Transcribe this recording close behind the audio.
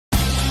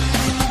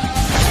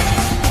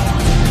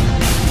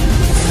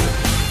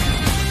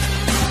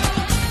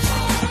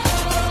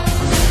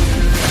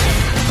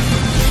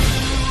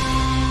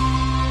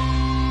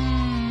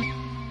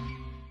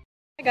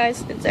Hi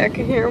guys, it's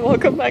Erica here.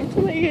 Welcome back to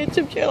my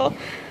YouTube channel.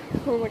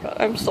 Oh my god,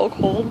 I'm so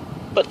cold.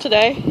 But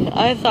today,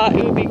 I thought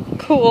it would be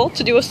cool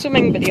to do a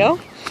swimming video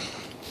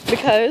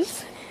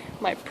because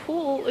my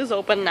pool is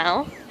open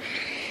now.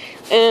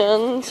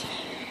 And,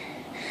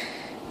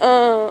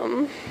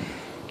 I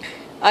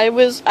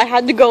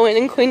had to go in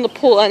and clean the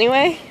pool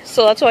anyway,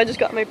 so that's why I just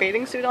got my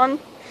bathing suit on.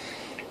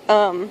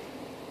 But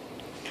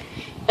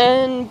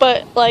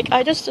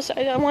I just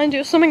decided I want to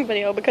do a swimming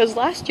video because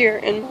last year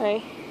in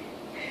my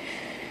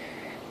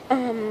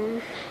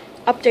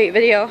update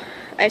video,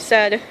 I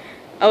said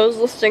I was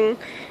listing.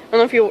 I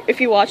don't know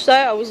if you watched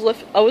that. I was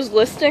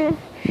listing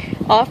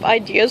off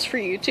ideas for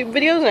YouTube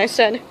videos,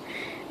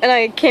 and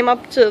I came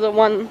up to the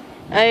one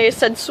I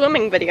said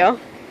swimming video,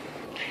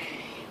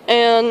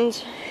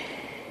 and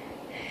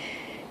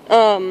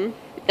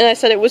I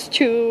said it was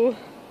too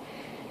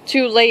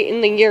late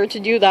in the year to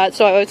do that,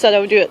 so I said I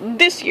would do it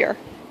this year.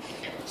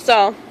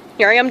 So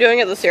here I am doing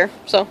it this year.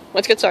 So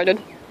let's get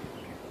started.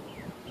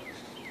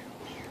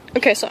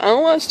 Okay, so I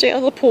don't want to stay out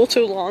of the pool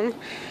too long, or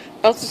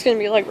else it's going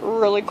to be like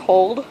really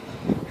cold.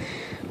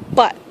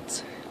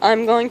 But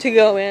I'm going to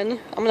go in,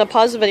 I'm going to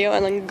pause the video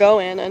and then go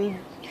in and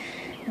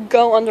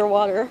go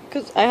underwater,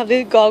 because I have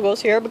these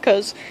goggles here,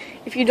 because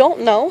if you don't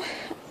know,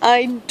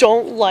 I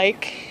don't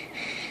like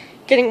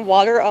getting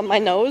water up my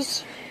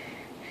nose.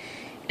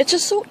 It's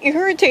just so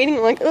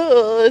irritating, like,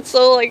 ugh, it's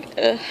so like,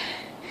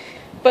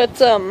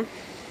 But, I'm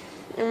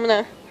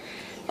gonna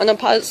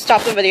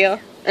stop the video,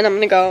 and I'm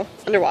gonna go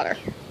underwater.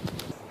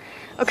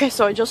 Okay,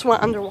 so I just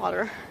went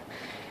underwater,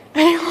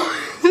 and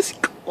it was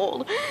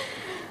cold.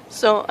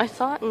 So I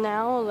thought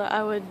now that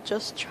I would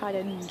just try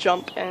to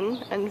jump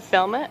in and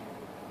film it,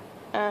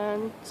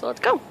 and so let's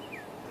go.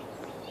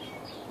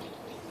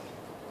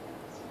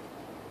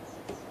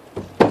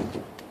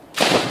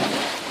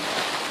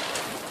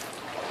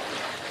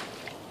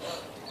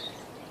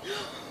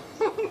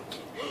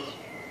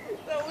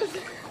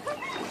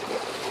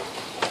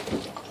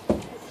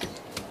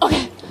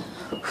 Okay.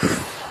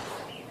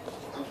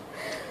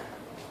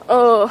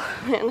 Oh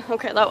man,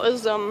 okay, that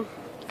was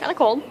kind of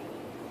cold,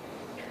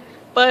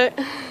 but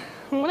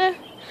I'm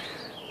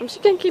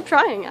just gonna keep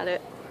trying at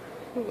it.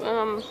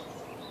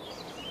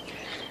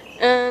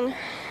 And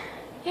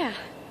yeah.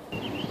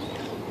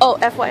 Oh,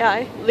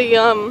 FYI,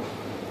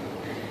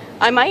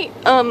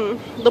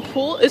 the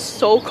pool is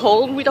so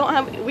cold. We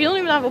don't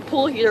even have a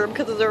pool heater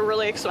because they're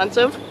really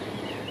expensive.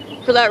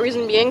 For that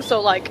reason being,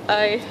 so like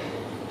I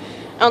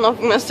don't know if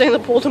I'm gonna stay in the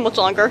pool too much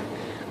longer.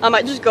 I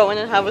might just go in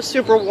and have a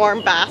super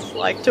warm bath,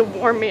 like, to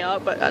warm me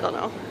up, but I don't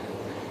know.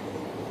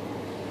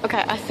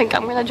 Okay, I think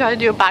I'm gonna try to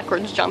do a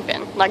backwards jump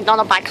in. Like, not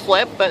a back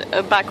flip, but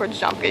a backwards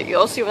jump.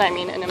 You'll see what I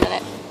mean in a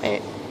minute.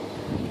 Wait.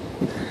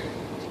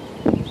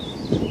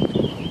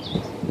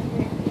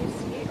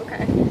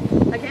 Okay.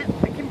 I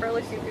can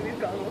barely see through these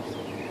goggles.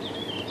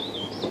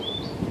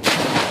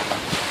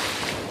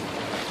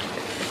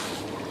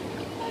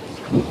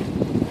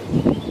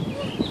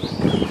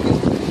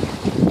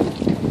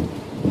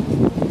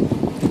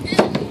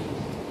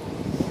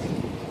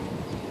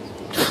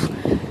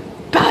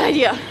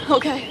 Yeah,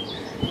 okay.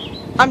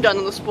 I'm done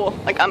in this pool.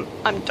 Like, I'm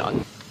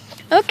done.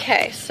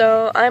 Okay,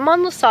 so I'm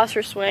on the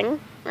saucer swing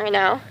right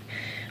now.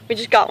 We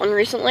just got one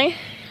recently.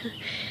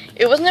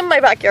 It wasn't in my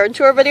backyard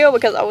tour video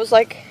because I was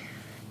like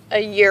a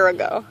year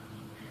ago.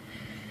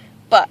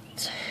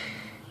 But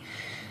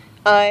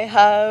I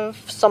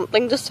have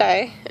something to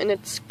say, and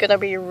it's gonna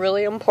be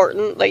really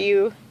important that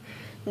you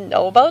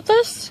know about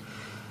this.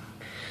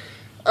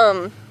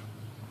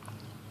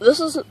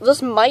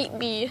 This might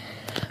be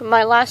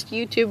my last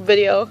YouTube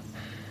video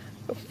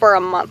for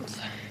a month.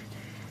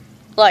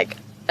 Like,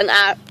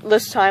 at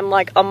this time,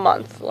 like a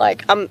month.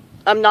 Like, I'm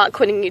not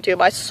quitting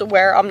YouTube. I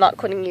swear I'm not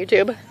quitting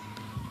YouTube.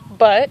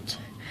 But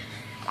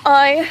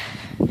I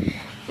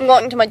am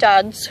going to my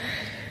dad's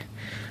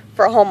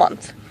for a whole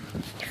month.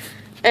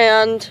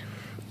 And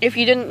if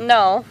you didn't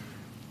know,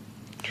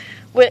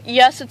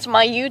 yes, it's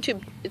my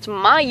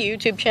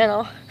YouTube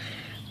channel.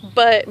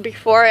 But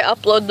before I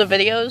upload the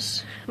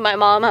videos, my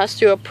mom has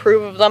to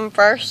approve of them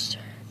first.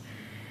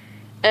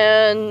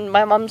 And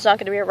my mom's not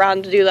going to be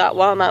around to do that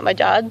while I'm at my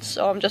dad's,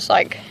 so I'm just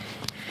like,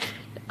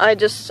 I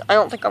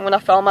don't think I'm going to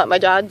film at my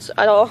dad's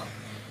at all.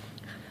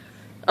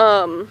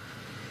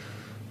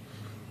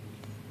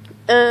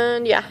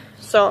 And yeah,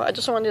 so I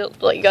just wanted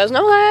to let you guys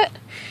know that.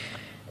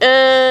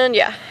 And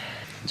yeah,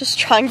 just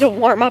trying to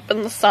warm up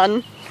in the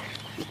sun.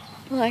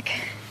 Like,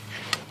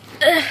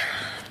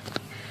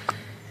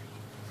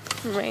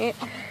 wait.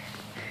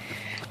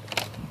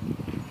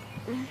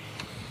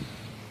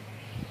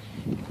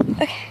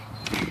 Okay.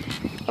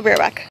 I'll be right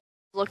back.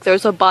 Look,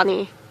 there's a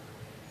bunny.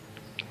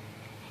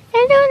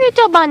 Hello,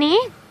 little bunny.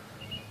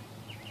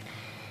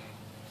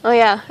 Oh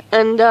yeah,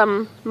 and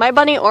my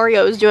bunny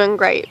Oreo is doing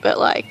great, but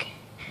like,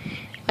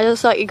 I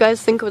just thought you guys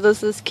think of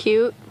this as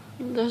cute.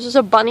 There's just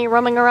a bunny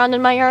roaming around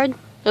in my yard.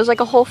 There's like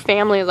a whole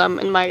family of them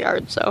in my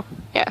yard, so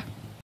yeah.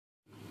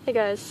 Hey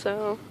guys,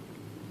 so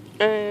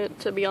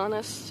to be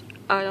honest,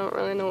 I don't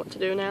really know what to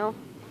do now.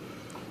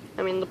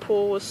 I mean, the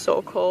pool was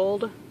so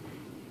cold,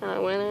 And I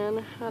went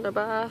in, had a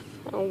bath,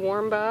 a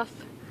warm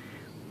bath,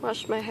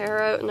 washed my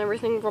hair out and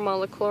everything from all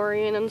the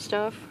chlorine and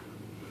stuff.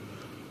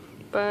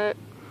 But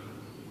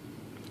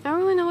I don't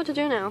really know what to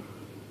do now.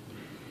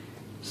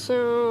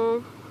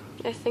 So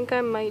I think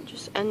I might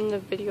just end the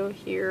video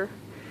here.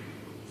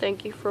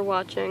 Thank you for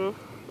watching.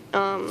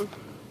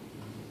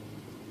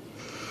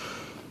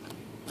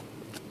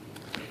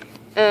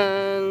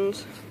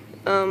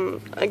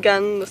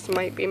 Again, this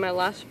might be my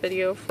last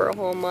video for a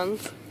whole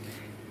month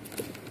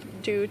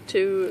due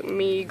to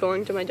me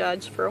going to my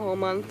dad's for a whole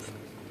month.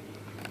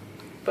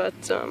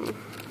 But,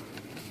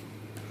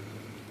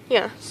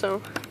 yeah,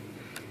 so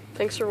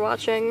thanks for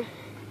watching.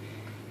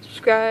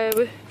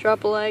 Subscribe,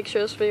 drop a like,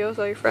 share this video with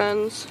all your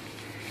friends.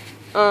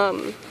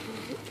 And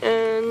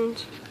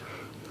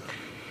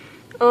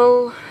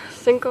I'll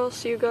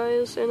see you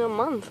guys in a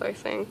month, I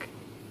think.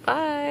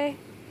 Bye!